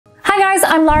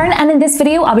I'm Lauren, and in this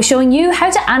video I'll be showing you how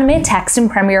to animate text in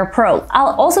Premiere Pro.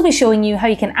 I'll also be showing you how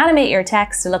you can animate your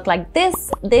text to look like this,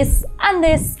 this and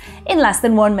this in less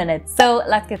than 1 minute. So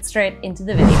let's get straight into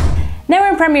the video. Now we're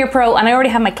in Premiere Pro and I already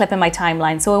have my clip in my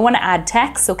timeline, so I want to add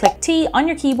text, so click T on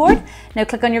your keyboard. Now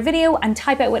click on your video and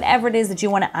type out whatever it is that you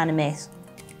want to animate.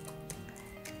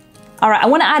 All right, I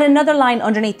want to add another line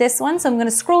underneath this one, so I'm going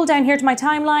to scroll down here to my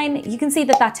timeline. You can see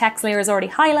that that text layer is already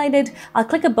highlighted. I'll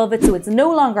click above it so it's no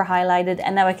longer highlighted,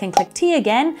 and now I can click T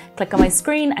again, click on my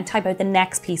screen and type out the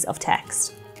next piece of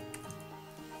text.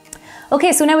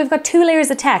 Okay, so now we've got 2 layers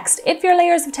of text. If your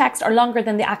layers of text are longer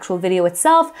than the actual video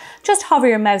itself, just hover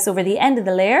your mouse over the end of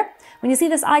the layer. When you see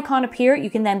this icon appear,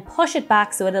 you can then push it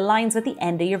back so it aligns with the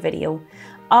end of your video.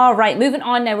 All right, moving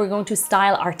on now, we're going to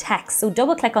style our text. So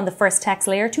double click on the first text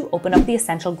layer to open up the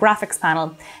Essential Graphics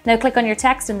panel. Now click on your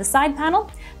text in the side panel.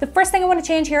 The first thing I want to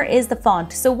change here is the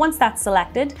font. So once that's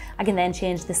selected, I can then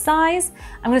change the size.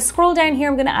 I'm going to scroll down here,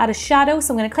 I'm going to add a shadow.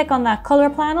 So I'm going to click on that color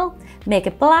panel, make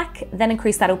it black, then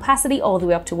increase that opacity all the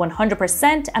way up to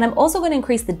 100%. And I'm also going to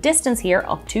increase the distance here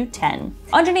up to 10.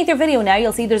 Underneath your video now,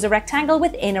 you'll see there's a rectangle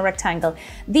within a rectangle.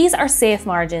 These are safe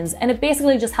margins, and it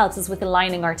basically just helps us with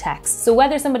aligning our text. So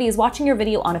whether somebody is watching your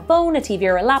video on a phone, a TV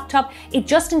or a laptop, it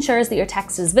just ensures that your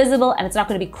text is visible and it's not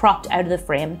going to be cropped out of the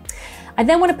frame. I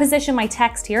then want to position my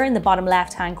text here in the bottom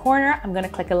left hand corner. I'm going to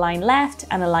click align left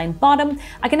and align bottom.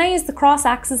 I can now use the cross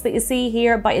axis that you see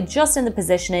here by adjusting the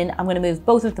positioning. I'm going to move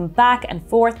both of them back and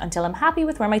forth until I'm happy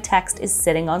with where my text is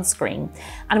sitting on screen.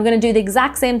 And I'm going to do the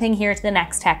exact same thing here to the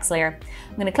next text layer.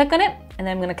 I'm going to click on it and then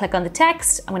I'm going to click on the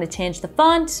text. I'm going to change the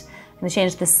font, I'm going to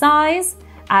change the size,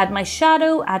 add my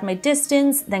shadow, add my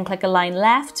distance, then click align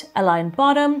left, align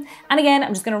bottom. And again,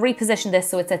 I'm just going to reposition this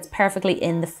so it sits perfectly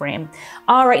in the frame.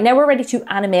 All right, now we're ready to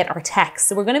animate our text.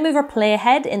 So we're going to move our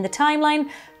playhead in the timeline.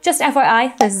 Just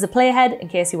FYI, this is a playhead in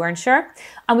case you weren't sure.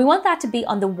 And we want that to be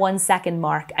on the 1 second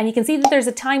mark. And you can see that there's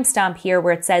a timestamp here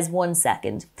where it says 1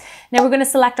 second. Now we're going to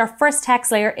select our first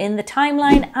text layer in the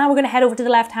timeline and we're going to head over to the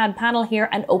left-hand panel here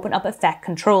and open up effect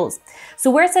controls.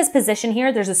 So where it says position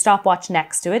here, there's a stopwatch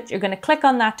next to it. You're going to click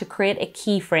on that to create a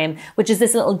keyframe, which is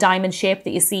this little diamond shape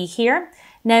that you see here.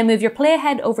 Now move your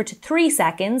playhead over to 3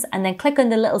 seconds and then click on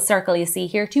the little circle you see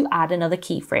here to add another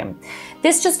keyframe.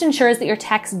 This just ensures that your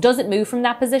text doesn't move from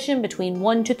that position between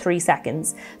 1 to 3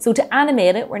 seconds. So to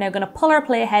animate it, we're now going to pull our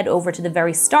playhead over to the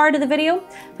very start of the video.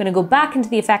 I'm going to go back into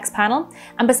the effects panel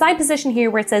and beside position here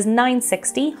where it says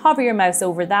 960, hover your mouse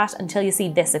over that until you see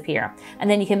this appear. And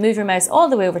then you can move your mouse all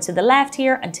the way over to the left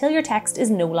here until your text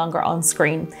is no longer on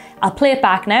screen. I'll play it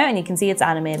back now and you can see it's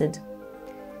animated.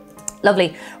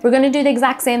 Lovely. We're going to do the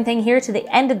exact same thing here to the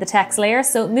end of the text layer.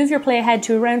 So move your playhead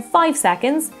to around 5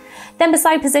 seconds. Then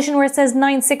beside position where it says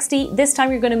 960, this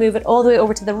time you're going to move it all the way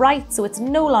over to the right so it's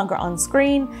no longer on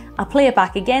screen. I'll play it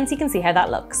back again so you can see how that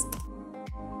looks.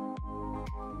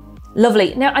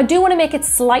 Lovely. Now I do want to make it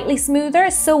slightly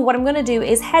smoother, so what I'm going to do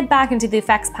is head back into the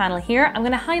effects panel here. I'm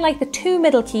going to highlight the 2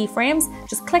 middle keyframes.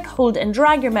 Just click, hold and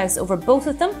drag your mouse over both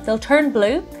of them. They'll turn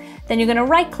blue. Then you're going to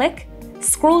right click,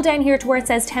 scroll down here to where it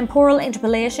says temporal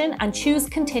interpolation and choose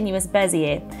continuous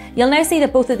Bezier. You'll now see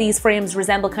that both of these frames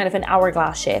resemble kind of an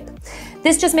hourglass shape.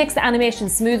 This just makes the animation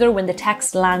smoother when the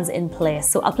text lands in place.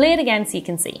 So I'll play it again so you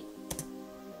can see.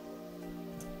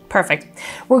 Perfect.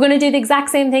 We're going to do the exact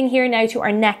same thing here now to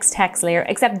our next text layer,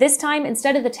 except this time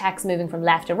instead of the text moving from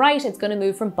left to right, it's going to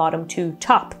move from bottom to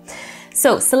top.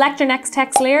 So select your next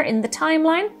text layer in the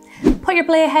timeline. Put your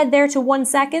playhead there to 1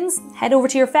 second, head over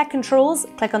to your effect controls,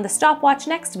 click on the stopwatch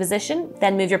next to position,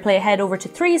 then move your playhead over to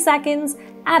 3 seconds,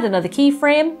 add another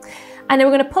keyframe, and then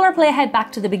we're going to pull our playhead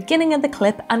back to the beginning of the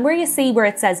clip, and where you see where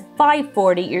it says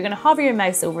 540, you're going to hover your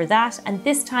mouse over that, and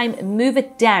this time move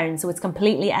it down so it's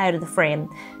completely out of the frame.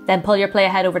 Then pull your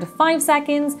playhead over to 5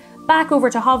 seconds, back over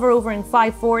to hover over in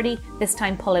 540, this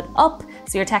time pull it up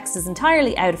so your text is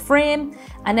entirely out of frame,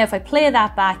 and now if I play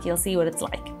that back, you'll see what it's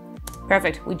like.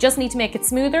 Perfect. We just need to make it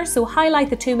smoother, so highlight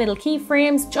the 2 middle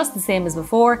keyframes just the same as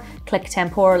before, click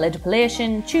temporal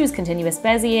interpolation, choose continuous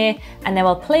Bezier, and now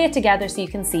I'll play it together so you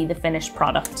can see the finished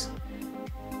product.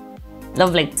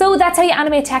 Lovely. So that's how you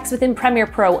animate text within Premiere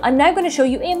Pro. I'm now going to show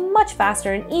you a much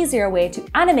faster and easier way to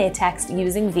animate text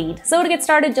using VEED. So to get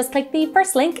started, just click the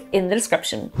first link in the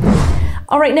description.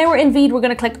 All right, now we're in VEED, we're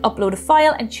going to click upload a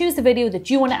file and choose the video that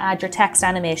you want to add your text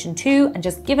animation to and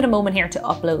just give it a moment here to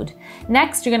upload.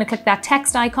 Next, you're going to click that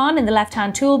text icon in the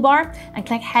left-hand toolbar and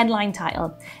click headline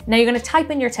title. Now you're going to type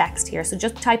in your text here, so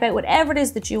just type out whatever it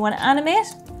is that you want to animate.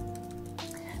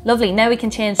 Lovely, now we can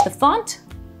change the font,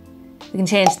 we can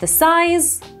change the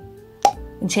size,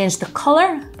 we can change the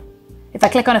color. If I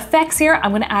click on effects here,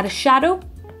 I'm going to add a shadow.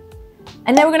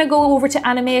 And now we're going to go over to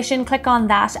animation, click on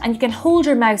that, and you can hold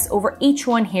your mouse over each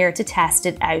one here to test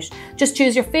it out. Just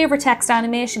choose your favorite text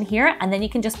animation here, and then you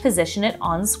can just position it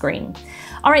on screen.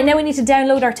 All right, now we need to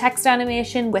download our text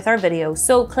animation with our video.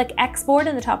 So click export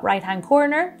in the top right-hand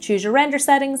corner, choose your render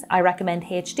settings. I recommend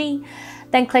HD.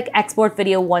 Then click export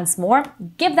video once more.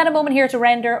 Give that a moment here to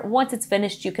render. Once it's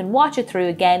finished, you can watch it through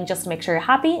again just to make sure you're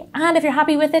happy. And if you're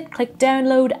happy with it, click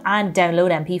download and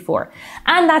download MP4.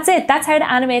 And that's it. That's how to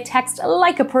animate text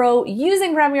like a pro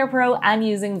using Premiere Pro and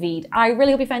using VEED. I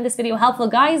really hope you found this video helpful,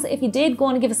 guys. If you did, go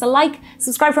on and give us a like,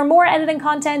 subscribe for more editing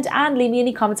content, and leave me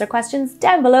any comments or questions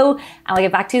down below, and I'll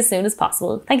get back to you as soon as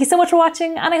possible. Thank you so much for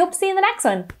watching, and I hope to see you in the next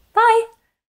one. Bye.